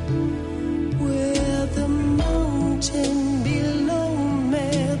 where the mountain below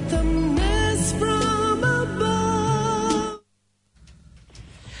met the mist from above.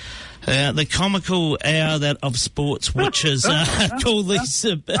 The comical hour of sports, which is called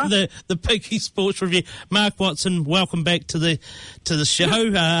the Piggy Sports Review. Mark Watson, welcome back to the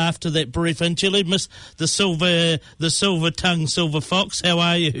show after that brief interlude. Miss the silver tongue, silver fox. How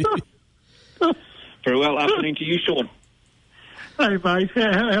are you? Very well, afternoon to you, Sean. Hey, mate,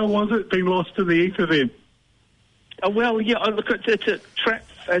 how was it being lost to the ether then? Well, yeah, look, it's a trap.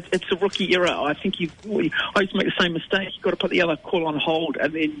 It's a rookie error. I think I used to make the same mistake. You've got to put the other call on hold,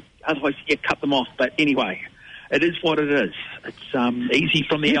 and then otherwise you cut them off. But anyway, it is what it is. It's easy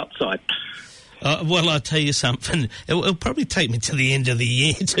from the outside. Well, I'll tell you something. It'll probably take me to the end of the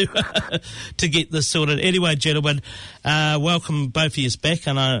year to get this sorted. Anyway, gentlemen, welcome both of you back,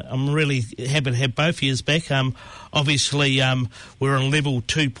 and I'm really happy to have both of you back. Obviously, we're on level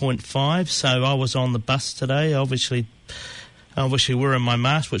 2.5, so I was on the bus today. Obviously wearing my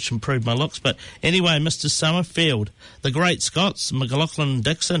mask, which improved my looks. But anyway, Mr. Summerfield, the great Scots, McLaughlin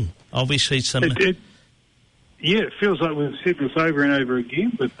Dixon, obviously some... Yeah, it feels like we've said this over and over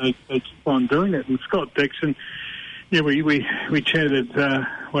again, but they keep on doing it. And Scott Dixon, yeah, we chatted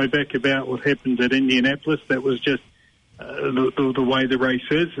way back about what happened at Indianapolis. That was just the way the race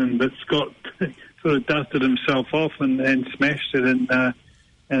is, and that Scott sort of dusted himself off and smashed it in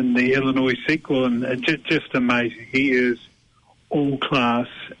the Illinois sequel, and just amazing. He is all class,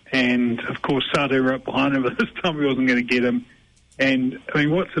 and of course Sato right behind him, but this time he wasn't going to get him. And I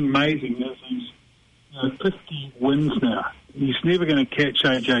mean, what's amazing is he's 50 wins now. He's never going to catch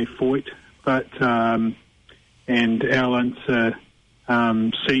AJ Foyt, but and Alan's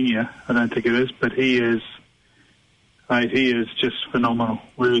senior, I don't think it is, but he is just phenomenal.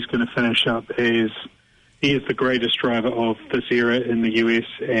 Where he's going to finish up as he is the greatest driver of this era in the US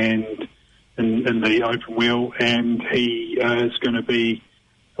and in the open wheel, and he is going to be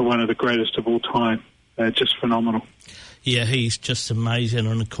one of the greatest of all time. Just phenomenal. Yeah, he's just amazing.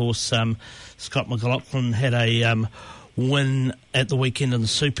 And, of course, Scott McLaughlin had a win at the weekend in the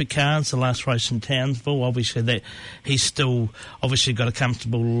Supercars, the last race in Townsville. Obviously, that he's still obviously got a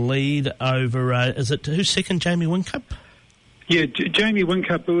comfortable lead over, who's second, Jamie Whincup? Yeah, Jamie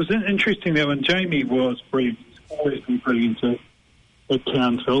Whincup. It was interesting, that one. Jamie was brilliant. He's always been brilliant at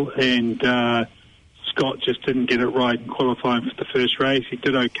Townsville, and Scott just didn't get it right in qualifying for the first race. He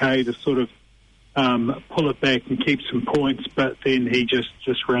did okay to sort of pull it back and keep some points, but then he just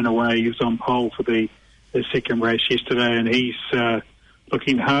ran away. He was on pole for the second race yesterday, and he's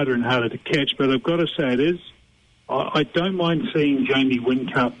looking harder and harder to catch. But I've got to say I don't mind seeing Jamie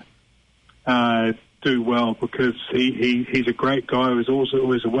Whincup do well, because he's a great guy. He was also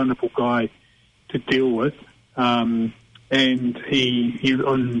always a wonderful guy to deal with. And he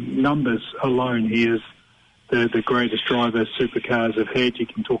on numbers alone, he is the greatest driver supercars have had. You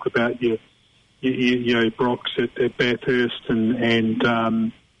can talk about your Brocks at Bathurst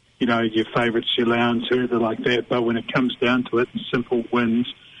and your favourites, your Lowndes, whoever like that. But when it comes down to it, simple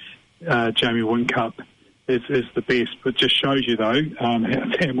wins, Jamie Whincup is the best. But just shows you, though, how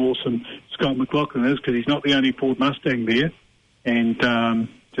damn awesome Scott McLaughlin is, because he's not the only Ford Mustang there, and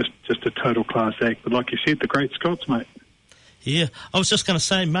just a total class act. But like you said, the great Scots, mate. Yeah, I was just going to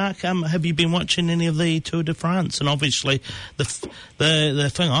say, Mark, have you been watching any of the Tour de France? And obviously, the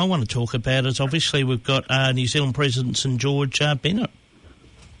thing I want to talk about is obviously we've got New Zealand President St George Bennett.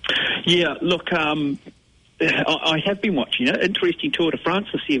 Yeah, look, I have been watching it. Interesting Tour de France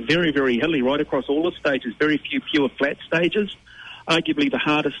this year, very, very hilly right across all the stages, very few pure flat stages. Arguably the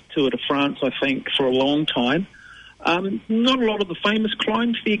hardest Tour de France, I think, for a long time. Not a lot of the famous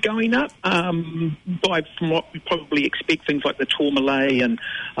climbs there going up. From what we probably expect, things like the Tourmalet and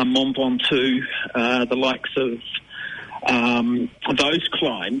Mont Ventoux, the likes of those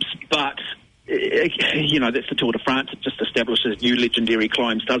climbs. But, that's the Tour de France. It just establishes new legendary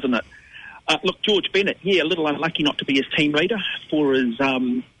climbs, doesn't it? Look, George Bennett, a little unlucky not to be his team leader for his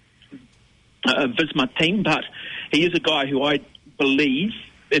Visma team, but he is a guy who I believe,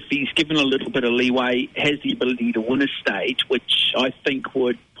 if he's given a little bit of leeway, has the ability to win a stage, which I think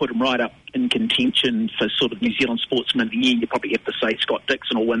would put him right up in contention for sort of New Zealand Sportsman of the Year. You probably have to say Scott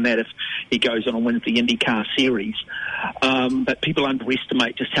Dixon will win that if he goes on and wins the IndyCar Series. But people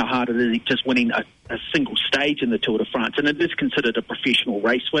underestimate just how hard it is just winning a single stage in the Tour de France, and it is considered a professional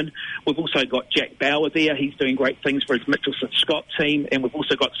race win. We've also got Jack Bauer there. He's doing great things for his Mitchelson Scott team, and we've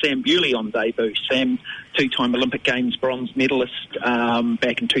also got Sam Bewley on debut. Sam, two-time Olympic Games bronze medalist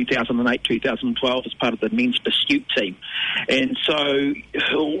back in 2008, 2012 as part of the men's pursuit team. And so,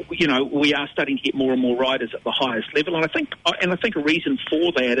 we are starting to get more and more riders at the highest level, and I think a reason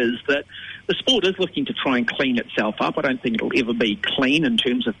for that is that the sport is looking to try and clean itself up. I don't think it'll ever be clean in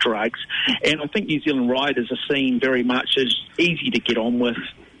terms of drugs, and I think New Zealand riders are seen very much as easy to get on with,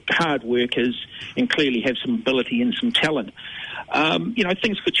 hard workers, and clearly have some ability and some talent.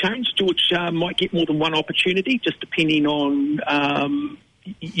 Things could change. George might get more than one opportunity, just depending on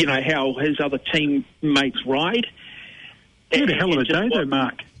how his other teammates ride. He had a hell of a day, though,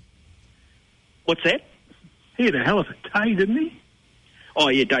 Mark. What's that? He had a hell of a day, didn't he? Oh,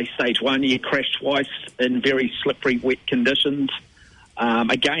 yeah, day stage one. He crashed twice in very slippery, wet conditions.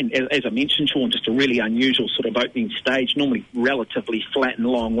 Again, as I mentioned, Sean, just a really unusual sort of opening stage, normally relatively flat and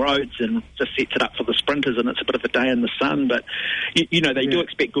long roads, and just sets it up for the sprinters, and it's a bit of a day in the sun. But, they do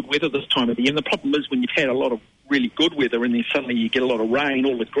expect good weather this time of the year. And the problem is when you've had a lot of really good weather and then suddenly you get a lot of rain,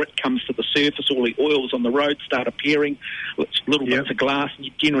 all the grit comes to the surface, all the oils on the road start appearing, little bits of glass, and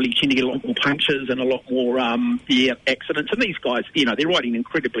you generally tend to get a lot more punctures and a lot more accidents. And these guys, they're riding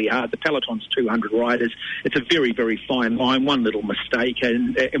incredibly hard. The peloton's 200 riders. It's a very, very fine line. One little mistake,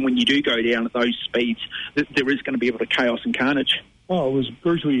 and when you do go down at those speeds, there is going to be a bit of chaos and carnage. Oh, it was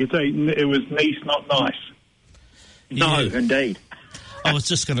brutal. You say it was nice, not nice. No, indeed. I was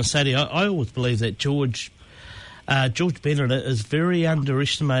just going to say to you, I always believe that George Bennett is very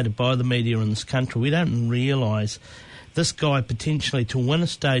underestimated by the media in this country. We don't realise this guy potentially to win a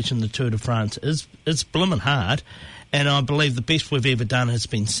stage in the Tour de France is blooming hard. And I believe the best we've ever done has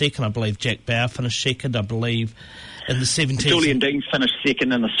been second. I believe Jack Bauer finished second. I believe in the 70s. Julian Dean finished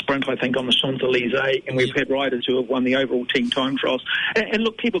second in the sprint, I think, on the Champs-Élysées. And we've had riders who have won the overall team time trials. And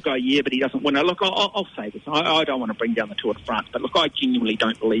look, people go, yeah, but he doesn't win. Now, look, I'll say this. I don't want to bring down the Tour de France, but look, I genuinely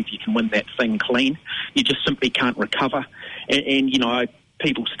don't believe you can win that thing clean. You just simply can't recover. And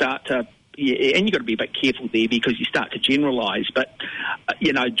people start to... Yeah, and you've got to be a bit careful there because you start to generalise. But,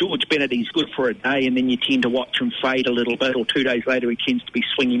 George Bennett, he's good for a day, and then you tend to watch him fade a little bit, or 2 days later he tends to be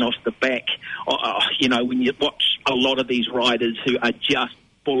swinging off the back. When you watch a lot of these riders who are just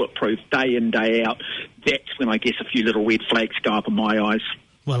bulletproof day in, day out, that's when I guess a few little red flags go up in my eyes.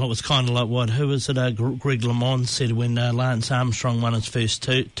 Well, it was kind of like who was it? Greg LeMond said when Lance Armstrong won his first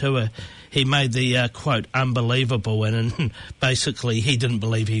tour, he made the quote unbelievable, and basically he didn't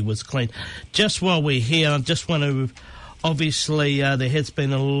believe he was clean. Just while we're here, I just want to obviously there has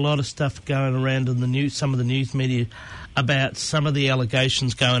been a lot of stuff going around in the news, some of the news media, about some of the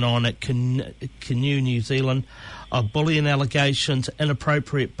allegations going on at Canoe New Zealand, of bullying allegations,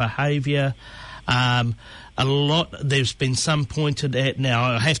 inappropriate behaviour. There's been some pointed at. Now,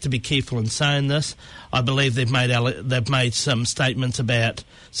 I have to be careful in saying this. I believe they've made some statements about.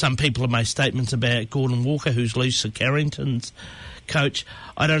 Some people have made statements about Gordon Walker, who's Lisa Carrington's coach.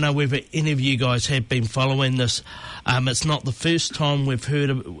 I don't know whether any of you guys have been following this. It's not the first time we've heard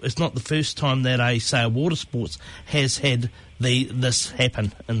of. It's not the first time that a water sports has had this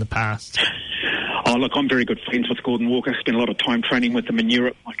happen in the past. Oh, look, I'm very good friends with Gordon Walker. Spent a lot of time training with him in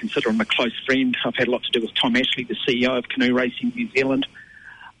Europe. I consider him a close friend. I've had a lot to do with Tom Ashley, the CEO of Canoe Racing New Zealand.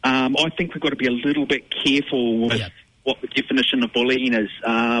 I think we've got to be a little bit careful with what the definition of bullying is.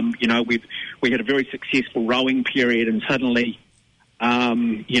 We had a very successful rowing period, and suddenly,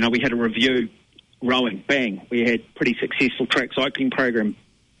 we had a review, rowing, bang. We had pretty successful track cycling program,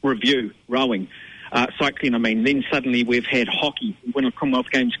 review, rowing. Cycling, then suddenly we've had hockey. We won a Commonwealth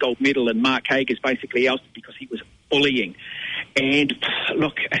Games gold medal, and Mark Haig is basically ousted because he was bullying. And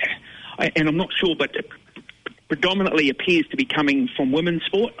look, and I'm not sure, but it predominantly appears to be coming from women's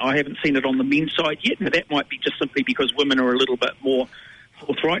sport. I haven't seen it on the men's side yet. Now, that might be just simply because women are a little bit more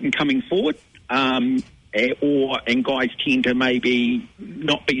forthright in coming forward, and guys tend to maybe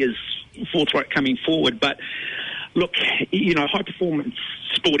not be as forthright coming forward. But look, High Performance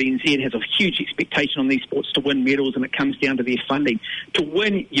Sport NZ has a huge expectation on these sports to win medals, and it comes down to their funding. To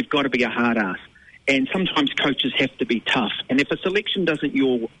win, you've got to be a hard ass. And sometimes coaches have to be tough. And if a selection doesn't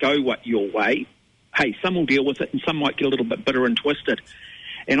go your way, hey, some will deal with it, and some might get a little bit bitter and twisted.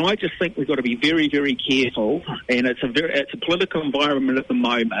 And I just think we've got to be very, very careful. And it's a political environment at the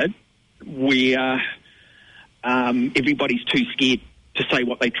moment where everybody's too scared to say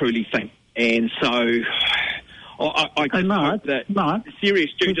what they truly think. And so I hope that serious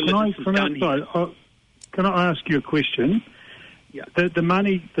due diligence is done here. Can I ask you a question? Yeah. The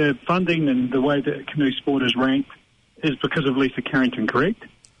money, the funding, and the way that canoe sport is ranked is because of Lisa Carrington, correct?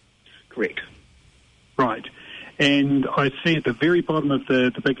 Correct. Right. And I see at the very bottom of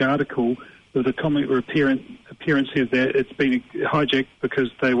the big article, there's a comment or appearance here that it's been hijacked because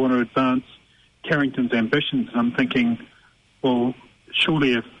they want to advance Carrington's ambitions. And I'm thinking, well,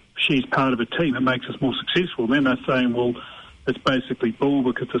 surely if she's part of a team, it makes us more successful. Then they're saying, well, it's basically bull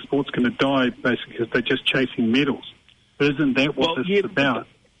because the sport's going to die basically because they're just chasing medals. But isn't that what this is about?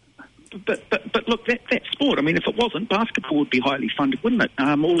 But look, that sport, if it wasn't, basketball would be highly funded, wouldn't it?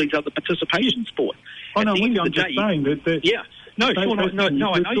 All these other participation sports. I'm just saying that. Yeah. No, I know you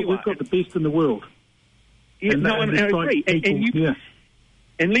are. We've got the best in the world. Yeah, I agree.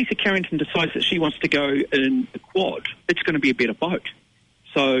 And Lisa Carrington decides that she wants to go in the quad, it's going to be a better boat.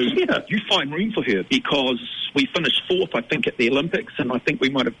 So you find room for her because we finished fourth, I think, at the Olympics, and I think we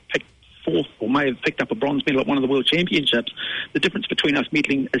might have picked fourth or may have picked up a bronze medal at one of the World Championships. The difference between us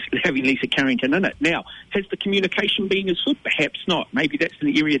medaling is having Lisa Carrington in it. Now, has the communication been as good? Perhaps not. Maybe that's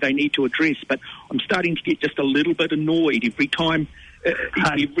an area they need to address, but I'm starting to get just a little bit annoyed every time a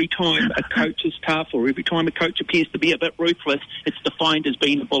coach is tough or every time a coach appears to be a bit ruthless, it's defined as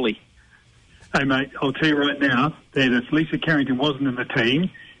being a bully. Hey, mate, I'll tell you right now that if Lisa Carrington wasn't in the team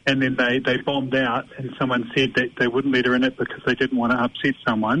and then they bombed out and someone said that they wouldn't let her in it because they didn't want to upset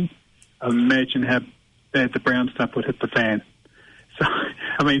someone, imagine how bad the brown stuff would hit the fan. So,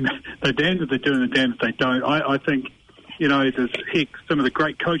 they're damned if they do and they're damned if they don't. I think, some of the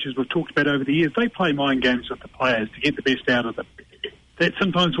great coaches we've talked about over the years, they play mind games with the players to get the best out of them. That's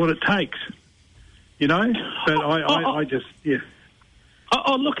sometimes what it takes, But I just.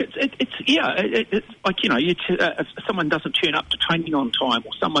 Oh, look, it's like, if someone doesn't turn up to training on time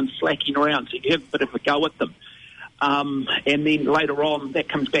or someone's slacking around, so you have a bit of a go at them. And then later on, that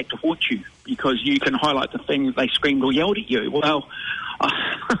comes back to haunt you because you can highlight the things they screamed or yelled at you. Well,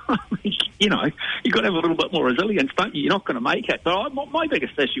 you've got to have a little bit more resilience, don't you? You're not going to make it. But my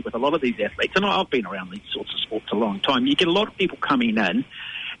biggest issue with a lot of these athletes, and I've been around these sorts of sports a long time, you get a lot of people coming in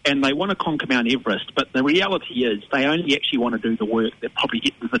and they want to conquer Mount Everest, but the reality is they only actually want to do the work that probably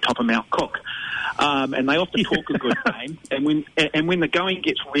gets to the top of Mount Cook. And they often talk a good game, and when the going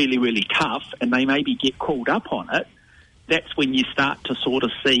gets really, really tough and they maybe get called up on it, that's when you start to sort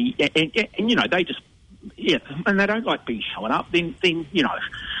of see, and they just, and they don't like being showing up, then things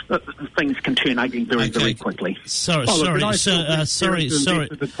can turn ugly very, very quickly. Sorry. Guys, we're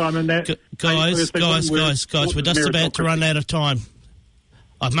just about to run out of time.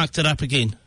 I've mucked it up again.